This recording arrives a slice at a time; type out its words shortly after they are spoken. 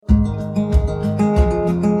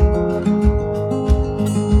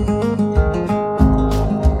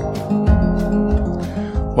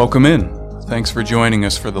Welcome in. Thanks for joining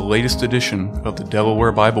us for the latest edition of the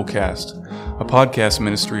Delaware Biblecast, a podcast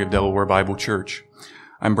ministry of Delaware Bible Church.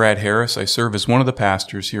 I'm Brad Harris. I serve as one of the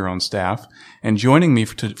pastors here on staff, and joining me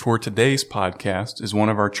for today's podcast is one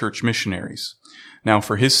of our church missionaries. Now,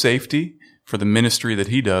 for his safety, for the ministry that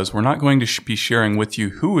he does, we're not going to be sharing with you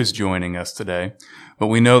who is joining us today, but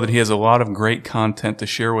we know that he has a lot of great content to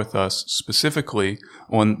share with us, specifically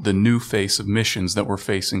on the new face of missions that we're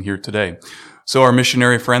facing here today. So our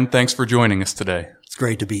missionary friend, thanks for joining us today. It's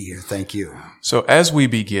great to be here. Thank you. So as we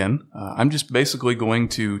begin, I'm just basically going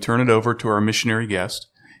to turn it over to our missionary guest.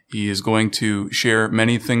 He is going to share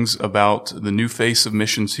many things about the new face of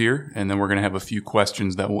missions here, and then we're going to have a few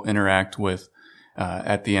questions that we'll interact with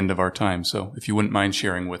at the end of our time. So if you wouldn't mind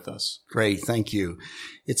sharing with us. Great. Thank you.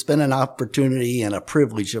 It's been an opportunity and a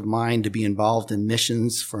privilege of mine to be involved in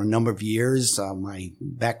missions for a number of years. My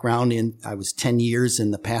background I was 10 years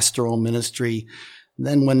in the pastoral ministry,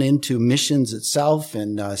 then went into missions itself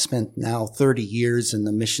and spent now 30 years in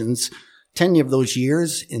the missions. 10 of those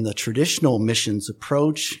years in the traditional missions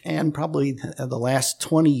approach, and probably the last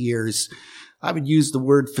 20 years, I would use the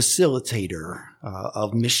word facilitator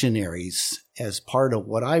of missionaries as part of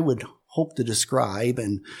what I would hope to describe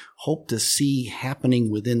and hope to see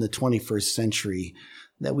happening within the 21st century,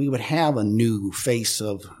 that we would have a new face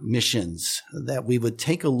of missions, that we would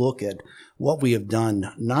take a look at what we have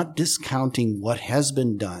done, not discounting what has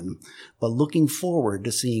been done, but looking forward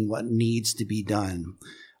to seeing what needs to be done.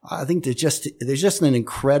 I think there's just an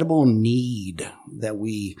incredible need that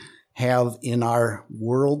we have in our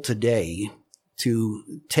world today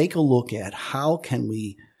to take a look at how can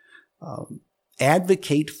we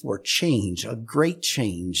advocate for change, a great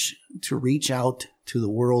change, to reach out to the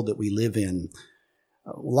world that we live in.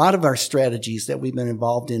 A lot of our strategies that we've been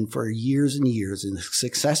involved in for years and years in a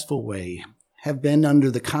successful way have been under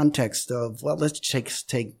the context of, well, let's take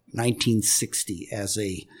 1960 as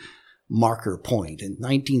a marker point. In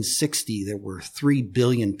 1960, there were 3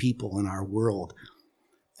 billion people in our world,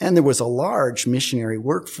 and there was a large missionary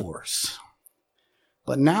workforce.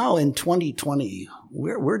 But now in 2020,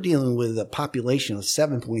 we're dealing with a population of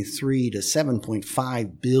 7.3 to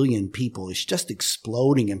 7.5 billion people. It's just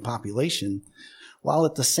exploding in population, while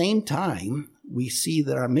at the same time, we see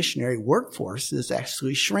that our missionary workforce is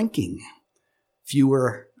actually shrinking.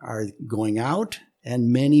 Fewer are going out,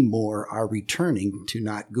 and many more are returning to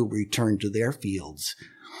not go return to their fields.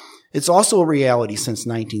 It's also a reality since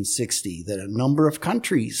 1960 that a number of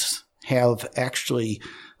countries have actually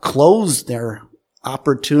closed their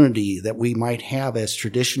opportunity that we might have as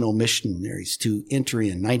traditional missionaries to enter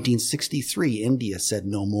in. 1963, India said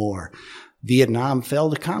no more. Vietnam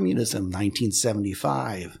fell to communism,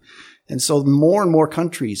 1975. And so more and more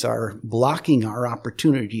countries are blocking our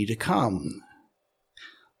opportunity to come.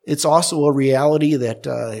 It's also a reality that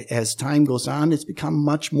as time goes on, it's become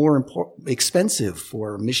much more expensive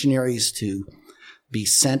for missionaries to be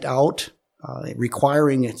sent out,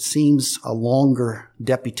 requiring, it seems, a longer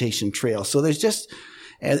deputation trail. So there's just,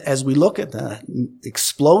 as we look at the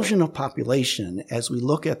explosion of population, as we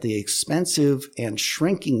look at the expensive and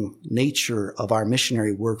shrinking nature of our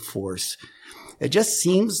missionary workforce, it just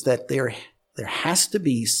seems that there has to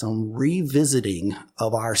be some revisiting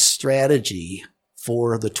of our strategy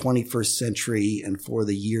for the 21st century and for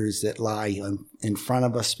the years that lie in front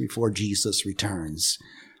of us before Jesus returns.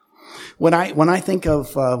 When I think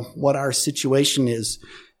of what our situation is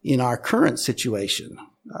in our current situation,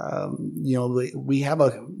 we have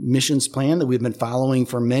a missions plan that we've been following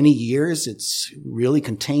for many years. It's really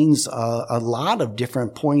contains a lot of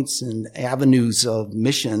different points and avenues of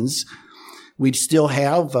missions. We still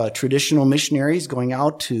have traditional missionaries going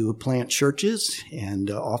out to plant churches, and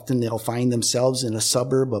often they'll find themselves in a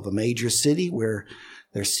suburb of a major city where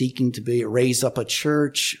they're seeking to raise up a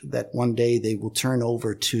church that one day they will turn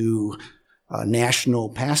over to a national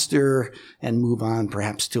pastor and move on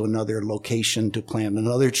perhaps to another location to plant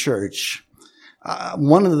another church.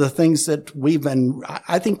 One of the things that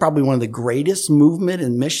I think probably one of the greatest movement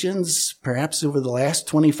in missions, perhaps over the last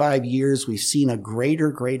 25 years, we've seen a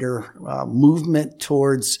greater movement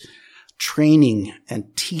towards training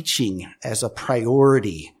and teaching as a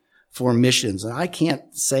priority for missions. And I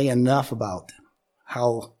can't say enough about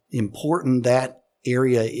how important that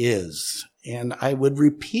area is. And I would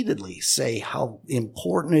repeatedly say how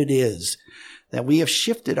important it is that we have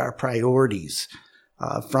shifted our priorities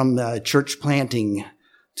from church planting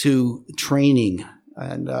to training.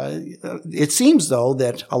 And it seems, though,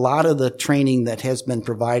 that a lot of the training that has been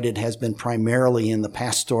provided has been primarily in the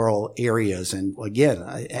pastoral areas. And again,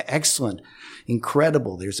 excellent,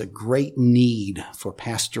 incredible. There's a great need for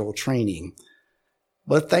pastoral training.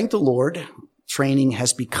 But thank the Lord, training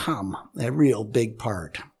has become a real big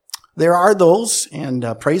part. There are those, and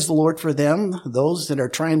praise the Lord for them, those that are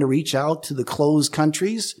trying to reach out to the closed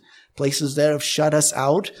countries, places that have shut us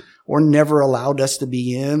out or never allowed us to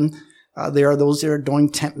be in. There are those that are doing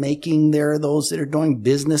tent making. There are those that are doing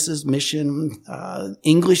businesses, mission,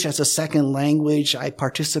 English as a second language. I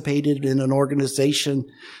participated in an organization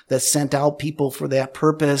that sent out people for that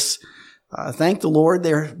purpose. Thank the Lord,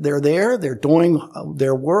 they're there, they're doing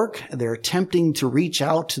their work, they're attempting to reach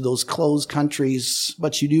out to those closed countries,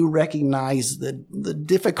 but you do recognize the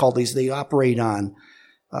difficulties they operate on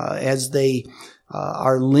as they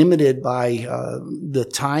are limited by the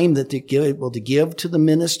time that they're able to give to the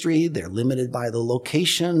ministry. They're limited by the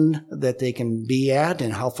location that they can be at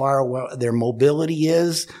and how far their mobility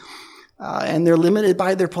is. And they're limited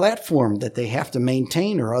by their platform that they have to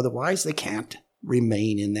maintain, or otherwise they can't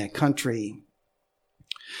remain in that country.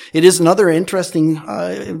 It is another interesting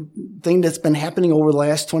thing that's been happening over the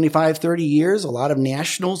last 25, 30 years. A lot of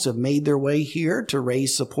nationals have made their way here to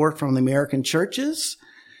raise support from the American churches.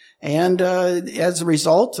 And as a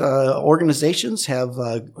result, organizations have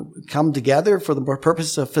come together for the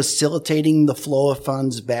purpose of facilitating the flow of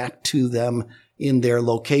funds back to them in their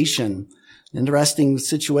location. Interesting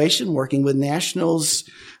situation, working with nationals.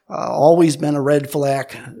 Always been a red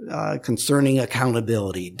flag concerning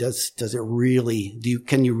accountability.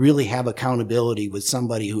 Can you really have accountability with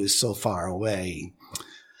somebody who is so far away?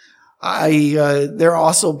 There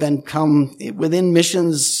also come within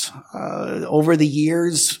missions over the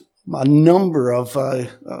years a number of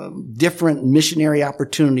different missionary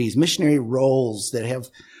opportunities, missionary roles that have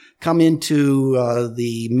come into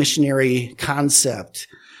the missionary concept.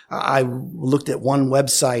 I looked at one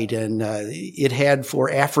website and it had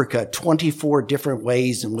for Africa 24 different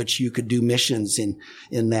ways in which you could do missions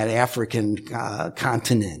in that African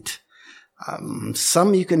continent.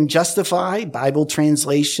 Some you can justify, Bible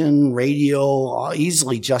translation, radio,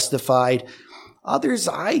 easily justified. Others,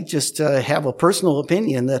 I just have a personal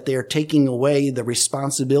opinion that they're taking away the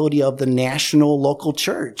responsibility of the national local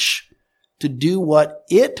church to do what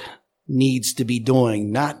it needs to be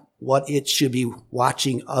doing, not what it should be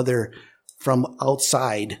watching other from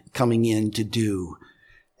outside coming in to do.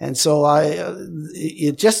 And so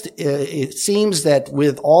it seems that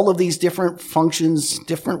with all of these different functions,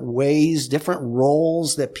 different ways, different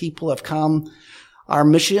roles that people have come, our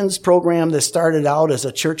missions program that started out as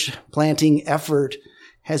a church planting effort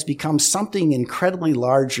has become something incredibly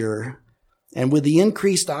larger. And with the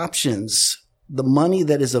increased options, the money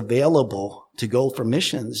that is available to go for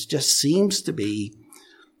missions just seems to be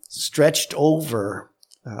stretched over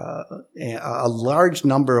a large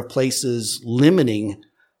number of places, limiting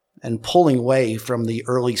and pulling away from the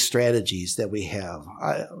early strategies that we have.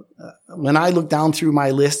 When I look down through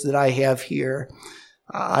my list that I have here,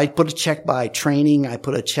 I put a check by training. I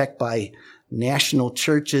put a check by national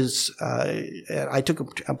churches. I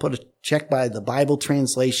put a check by the Bible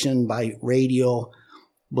translation, by radio,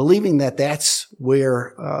 believing that that's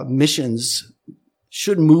where missions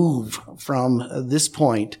should move from this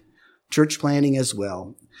point, church planting as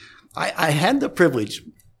well. I had the privilege,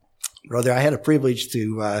 brother,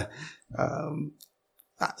 to,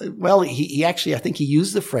 he actually, I think he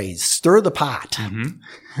used the phrase, stir the pot.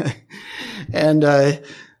 Mm-hmm. And,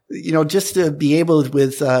 just to be able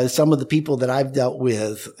with some of the people that I've dealt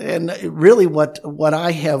with, and really what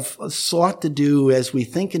I have sought to do as we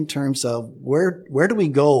think in terms of where do we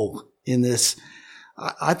go in this,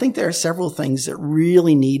 I think there are several things that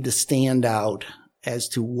really need to stand out as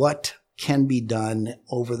to what can be done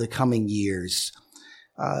over the coming years.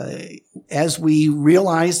 As we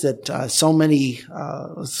realize that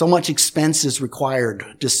so much expense is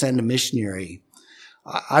required to send a missionary,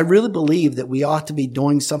 I really believe that we ought to be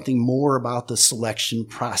doing something more about the selection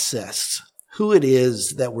process, who it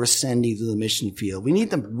is that we're sending to the mission field. We need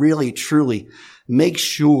to really, truly make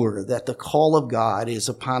sure that the call of God is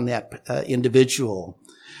upon that individual.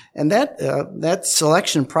 And that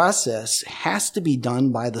selection process has to be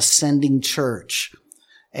done by the sending church,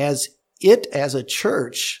 as a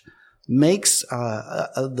church makes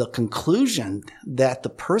the conclusion that the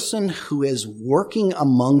person who is working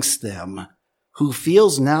amongst them, who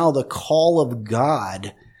feels now the call of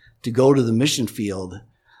God to go to the mission field,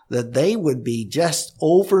 that they would be just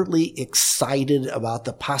overly excited about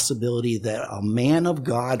the possibility that a man of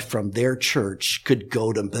God from their church could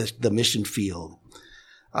go to the mission field.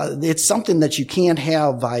 It's something that you can't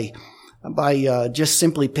have by just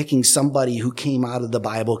simply picking somebody who came out of the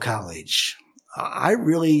Bible college. I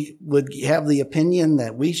really would have the opinion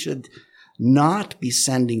that we should not be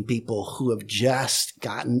sending people who have just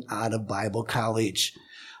gotten out of Bible college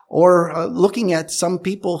Or looking at some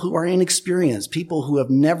people who are inexperienced, people who have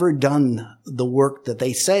never done the work that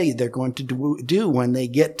they say they're going to do when they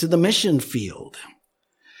get to the mission field.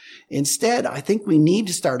 Instead, I think we need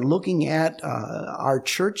to start looking at our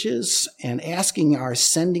churches and asking our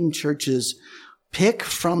sending churches, pick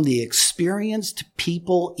from the experienced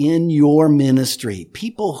people in your ministry,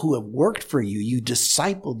 people who have worked for you, you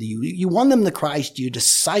discipled you won them to Christ, you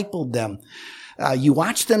discipled them. You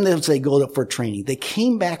watch them as they go for training. They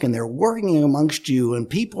came back and they're working amongst you, and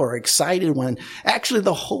people are excited when actually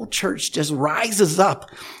the whole church just rises up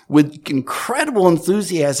with incredible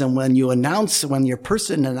enthusiasm when your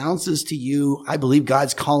person announces to you, I believe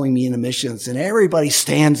God's calling me into missions, and everybody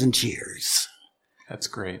stands and cheers. That's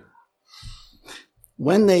great.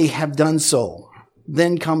 When they have done so,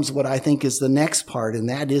 then comes what I think is the next part, and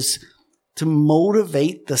that is to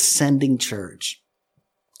motivate the sending church.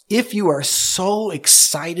 If you are so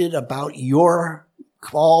excited about your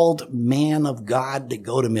called man of God to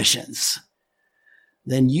go to missions,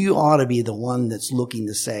 then you ought to be the one that's looking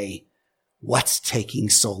to say, what's taking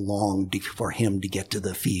so long for him to get to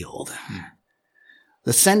the field?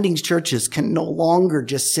 The sending churches can no longer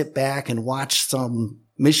just sit back and watch some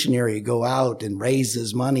missionary go out and raise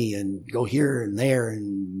his money and go here and there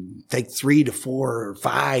and take 3 to 4 or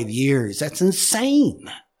 5 years. That's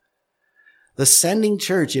insane. The sending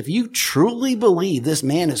church, if you truly believe this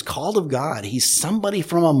man is called of God, he's somebody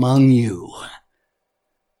from among you,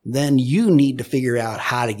 then you need to figure out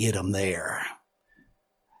how to get him there.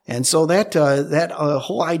 And so that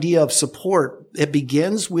whole idea of support, it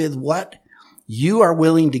begins with what you are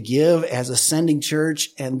willing to give as a sending church,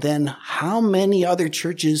 and then how many other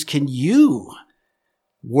churches can you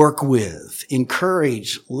work with,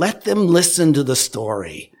 encourage, let them listen to the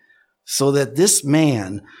story, so that this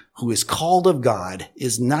man who is called of God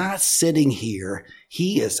is not sitting here.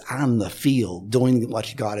 He is on the field doing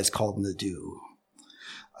what God has called him to do.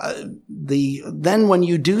 Then when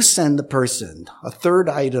you do send the person, a third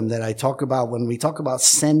item that I talk about when we talk about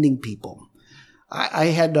sending people, I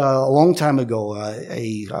had a long time ago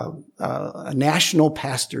a national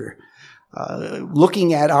pastor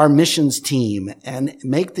looking at our missions team and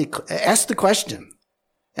ask the question,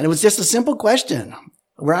 and it was just a simple question.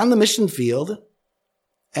 We're on the mission field,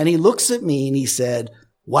 and he looks at me and he said,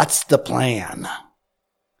 "What's the plan?"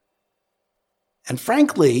 And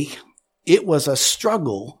frankly, it was a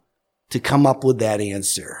struggle to come up with that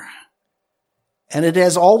answer. And it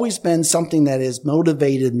has always been something that has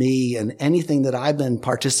motivated me, and anything that I've been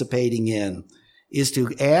participating in is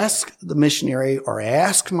to ask the missionary or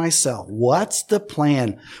ask myself, what's the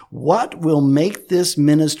plan? What will make this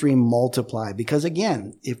ministry multiply? Because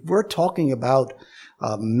again, if we're talking about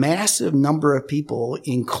a massive number of people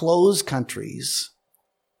in closed countries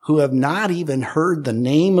who have not even heard the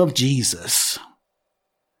name of Jesus,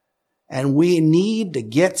 and we need to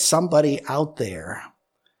get somebody out there,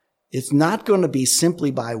 it's not going to be simply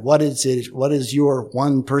by what is your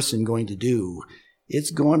one person going to do.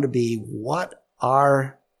 It's going to be, what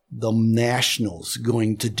are the nationals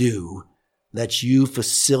going to do that you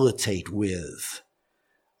facilitate with?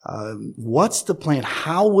 What's the plan?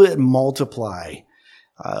 How will it multiply?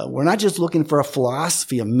 We're not just looking for a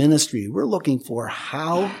philosophy of ministry. We're looking for,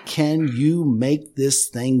 how can you make this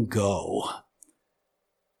thing go?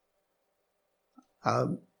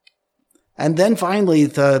 And then finally,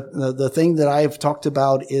 the thing that I've talked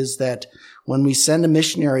about is that when we send a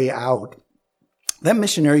missionary out, that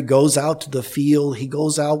missionary goes out to the field. He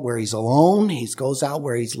goes out where he's alone. He goes out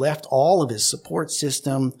where he's left all of his support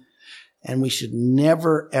system. And we should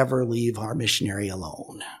never, ever leave our missionary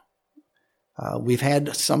alone. We've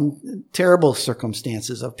had some terrible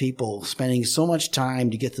circumstances of people spending so much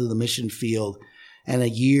time to get to the mission field, and a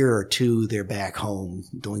year or two they're back home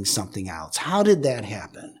doing something else. How did that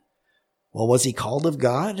happen? Well, was he called of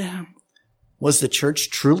God? Was the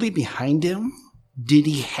church truly behind him? Did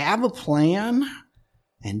he have a plan?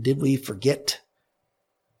 And did we forget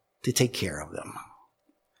to take care of them?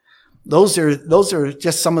 Those are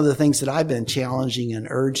just some of the things that I've been challenging and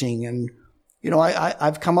urging. And,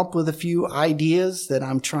 I've come up with a few ideas that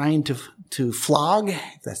I'm trying to flog,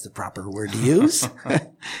 if that's the proper word to use.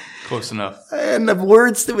 Close enough. And the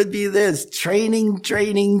words that would be this: training,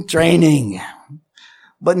 training, training.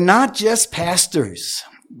 But not just pastors.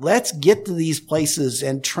 Let's get to these places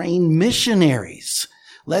and train missionaries.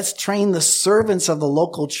 Let's train the servants of the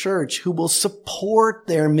local church who will support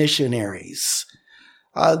their missionaries.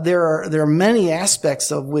 There are many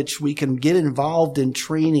aspects of which we can get involved in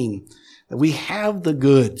training. We have the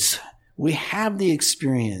goods. We have the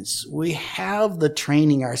experience. We have the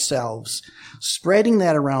training ourselves. Spreading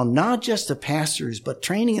that around, not just to pastors, but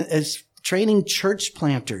training as training church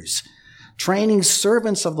planters, training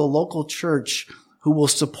servants of the local church who will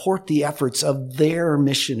support the efforts of their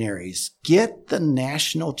missionaries. Get the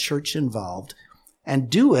national church involved and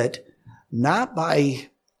do it not by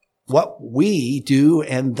what we do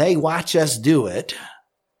and they watch us do it,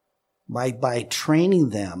 by training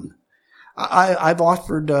them. I've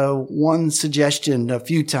offered one suggestion a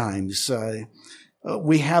few times.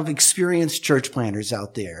 We have experienced church planters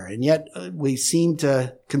out there, and yet we seem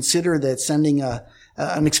to consider that sending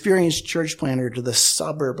an experienced church planter to the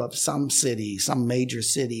suburb of some city, some major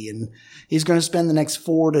city, and he's going to spend the next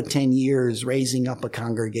 4 to 10 years raising up a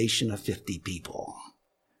congregation of 50 people.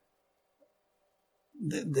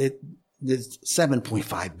 There's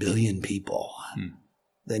 7.5 billion people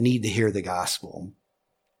that need to hear the gospel.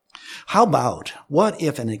 How about, what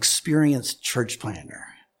if an experienced church planter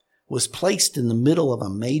was placed in the middle of a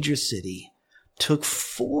major city, took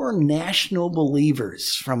 4 national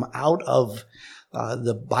believers from out of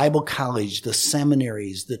the Bible college, the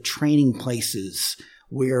seminaries, the training places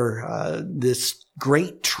where this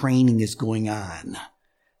great training is going on.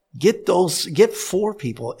 Get 4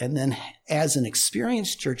 people, and then as an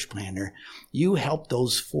experienced church planter, you help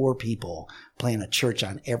those 4 people plant a church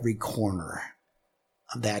on every corner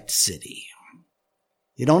of that city.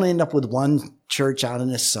 You don't end up with one church out in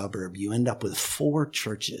a suburb. You end up with 4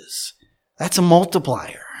 churches. That's a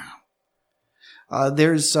multiplier.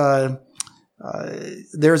 There's a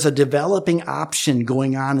developing option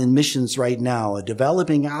going on in missions right now, a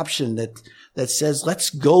developing option that says, let's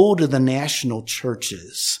go to the national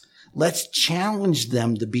churches. Let's challenge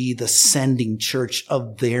them to be the sending church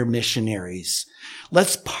of their missionaries.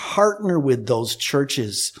 Let's partner with those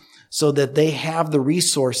churches so that they have the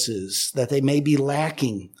resources that they may be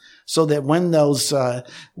lacking, so that when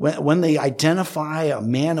they identify a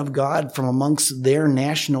man of God from amongst their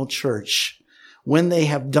national church, when they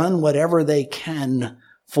have done whatever they can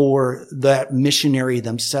for that missionary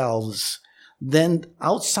themselves, then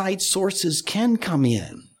outside sources can come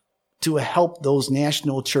in to help those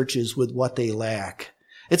national churches with what they lack.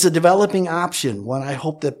 It's a developing option, one I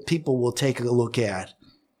hope that people will take a look at.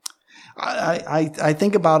 I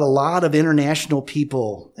think about a lot of international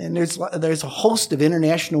people, and there's a host of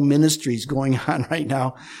international ministries going on right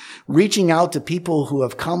now, reaching out to people who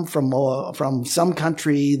have come from some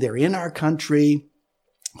country. They're in our country.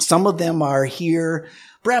 Some of them are here.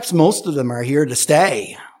 Perhaps most of them are here to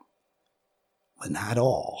stay, but not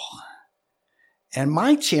all. And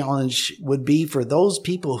my challenge would be for those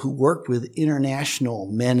people who work with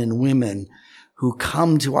international men and women who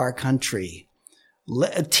come to our country,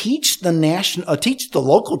 teach the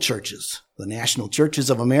local churches, the national churches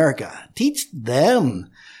of America, teach them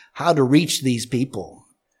how to reach these people.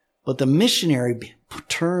 But the missionary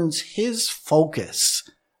turns his focus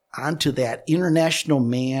onto that international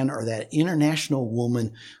man or that international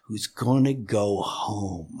woman who's going to go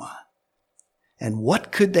home. And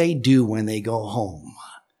what could they do when they go home?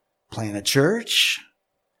 Plant a church,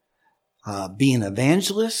 be an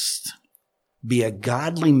evangelist, be a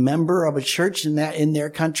godly member of a church in their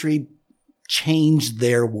country, change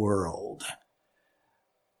their world.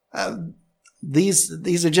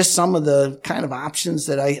 These are just some of the kind of options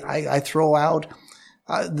that I throw out.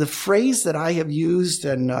 The phrase that I have used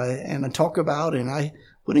and I talk about, and I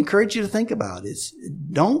would encourage you to think about, is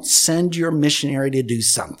don't send your missionary to do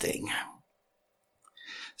something.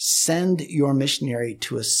 Send your missionary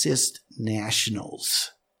to assist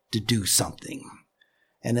nationals to do something.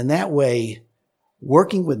 And in that way,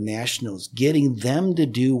 working with nationals, getting them to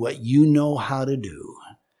do what you know how to do,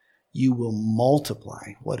 you will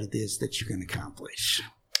multiply what it is that you can accomplish.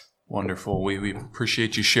 Wonderful. We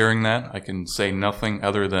appreciate you sharing that. I can say nothing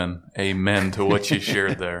other than amen to what you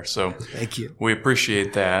shared there. So thank you. We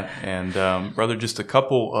appreciate that. And brother, just a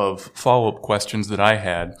couple of follow-up questions that I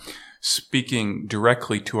had, speaking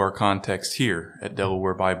directly to our context here at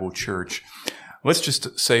Delaware Bible Church. Let's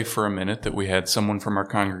just say for a minute that we had someone from our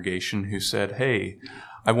congregation who said, hey,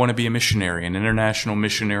 I want to be a missionary, an international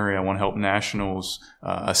missionary. I want to help nationals,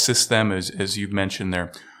 assist them, as you've mentioned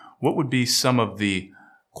there. What would be some of the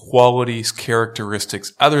qualities,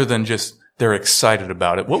 characteristics, other than just they're excited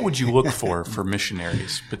about it? What would you look for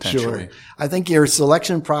missionaries, potentially? Sure. I think your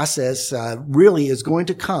selection process really is going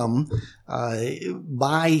to come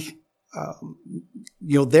by,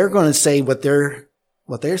 they're going to say what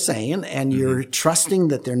they're saying, and you're trusting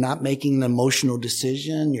that they're not making an emotional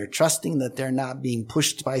decision. You're trusting that they're not being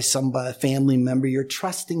pushed by some family member. You're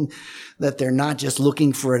trusting that they're not just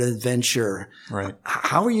looking for an adventure. Right.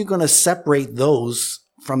 How are you going to separate those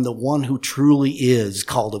from the one who truly is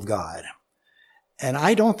called of God? And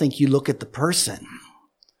I don't think you look at the person.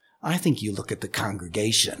 I think you look at the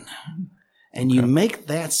congregation. And you make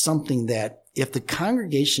that something that if the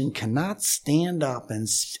congregation cannot stand up and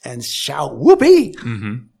shout, whoopee,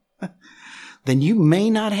 then you may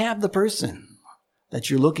not have the person that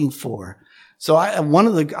you're looking for. So I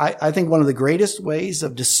think one of the greatest ways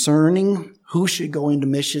of discerning who should go into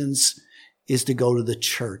missions is to go to the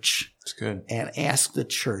church. That's good. And ask the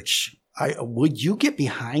church, would you get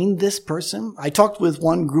behind this person? I talked with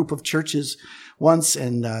one group of churches once,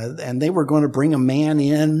 and they were going to bring a man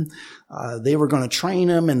in. They were going to train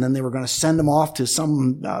him, and then they were going to send him off to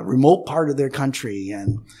some remote part of their country.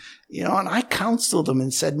 And I counseled them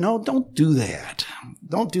and said, no, don't do that.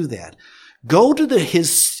 Don't do that. Go to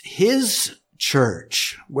his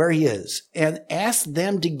church where he is and ask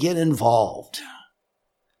them to get involved.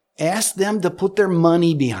 Ask them to put their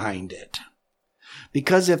money behind it.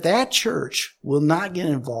 Because if that church will not get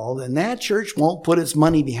involved and that church won't put its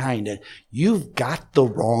money behind it, you've got the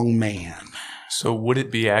wrong man. So would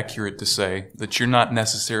it be accurate to say that you're not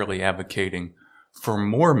necessarily advocating for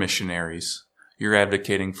more missionaries? You're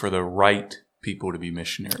advocating for the right people to be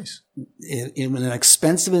missionaries? In an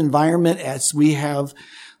expensive environment, as we have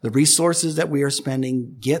the resources that we are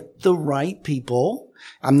spending, get the right people.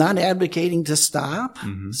 I'm not advocating to stop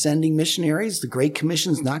sending missionaries. The Great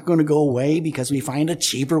Commission is not going to go away because we find a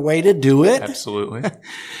cheaper way to do it. Absolutely.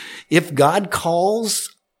 If God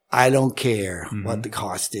calls, I don't care what the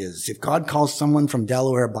cost is. If God calls someone from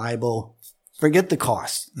Delaware Bible, forget the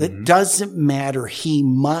cost. It doesn't matter. He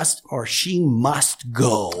must or she must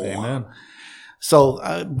go. Amen.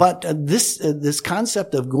 So, but this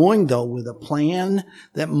concept of going though with a plan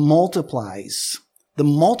that multiplies, the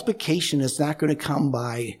multiplication is not going to come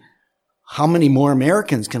by how many more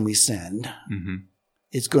Americans can we send.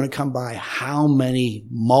 It's going to come by how many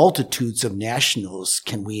multitudes of nationals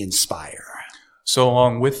can we inspire. So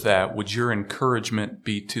along with that, would your encouragement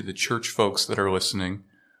be to the church folks that are listening,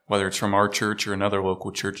 whether it's from our church or another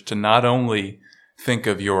local church, to not only think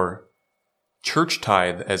of your church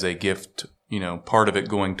tithe as a gift, part of it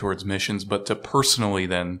going towards missions, but to personally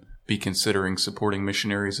then be considering supporting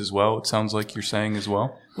missionaries as well, it sounds like you're saying as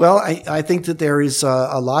well? Well, I think that there is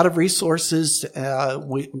a lot of resources.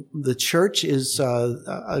 The church is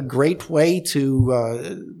a great way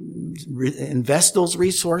to invest those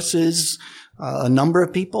resources. A number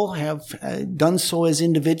of people have done so as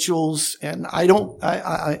individuals, and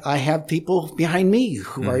I have people behind me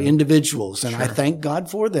who are individuals, and I thank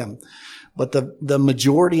God for them. But the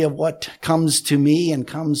majority of what comes to me and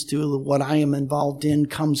comes to what I am involved in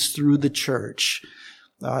comes through the church.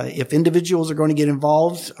 If individuals are going to get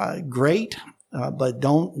involved, great, but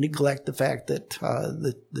don't neglect the fact that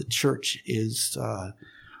the church is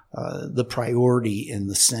the priority in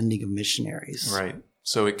the sending of missionaries. Right.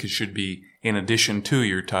 So it should be in addition to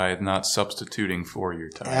your tithe, not substituting for your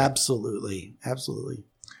tithe. Absolutely. Absolutely.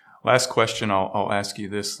 Last question, I'll ask you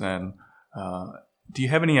this then. Do you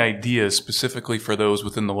have any ideas specifically for those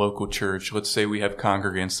within the local church? Let's say we have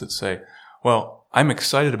congregants that say, well, I'm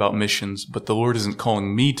excited about missions, but the Lord isn't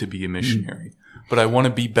calling me to be a missionary. But I want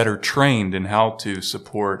to be better trained in how to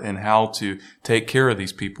support and how to take care of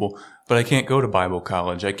these people. But I can't go to Bible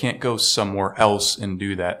college. I can't go somewhere else and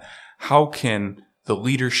do that. How can the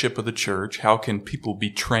leadership of the church, how can people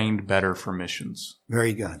be trained better for missions?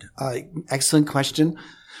 Very good. Excellent question.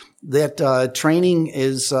 That training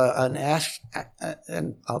is a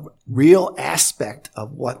real aspect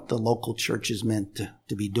of what the local church is meant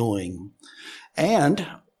to be doing. And,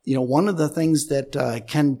 one of the things that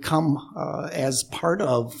can come as part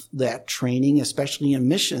of that training, especially in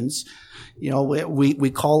missions,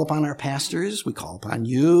 we call upon our pastors, we call upon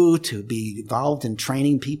you to be involved in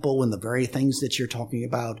training people in the very things that you're talking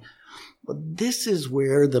about. But this is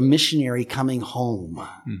where the missionary coming home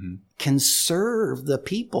can serve the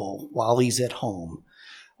people while he's at home.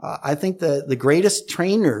 I think the greatest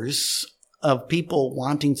trainers of people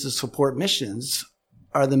wanting to support missions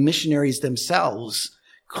are the missionaries themselves,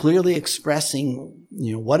 clearly expressing,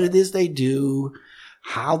 what it is they do,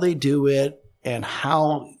 how they do it, and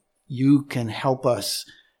how you can help us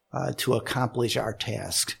to accomplish our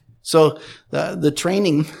task. So the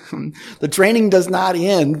training does not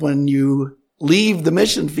end when you leave the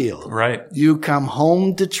mission field. Right. You come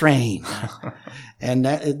home to train. And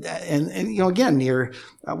again,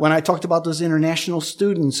 when I talked about those international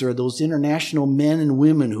students or those international men and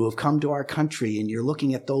women who have come to our country, and you're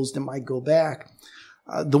looking at those that might go back,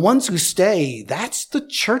 the ones who stay, that's the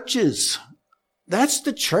church's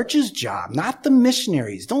job, not the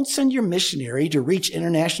missionaries. Don't send your missionary to reach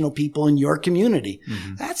international people in your community.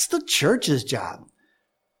 That's the church's job.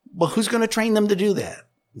 But who's going to train them to do that?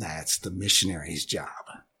 That's the missionary's job.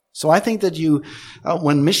 So I think that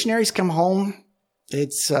when missionaries come home,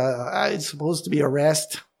 It's supposed to be a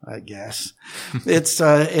rest, I guess. It's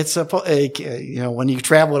when you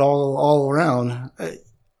travel it all around,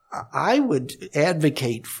 I would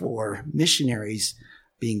advocate for missionaries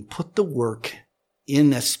being put to work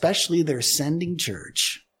in especially their sending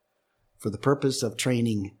church for the purpose of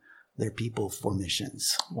training their people for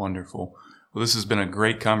missions. Wonderful. Well, this has been a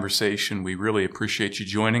great conversation. We really appreciate you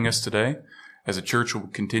joining us today. As a church, we'll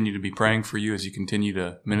continue to be praying for you as you continue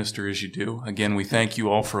to minister as you do. Again, we thank you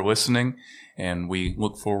all for listening, and we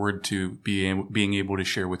look forward to being able to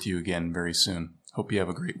share with you again very soon. Hope you have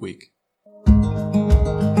a great week.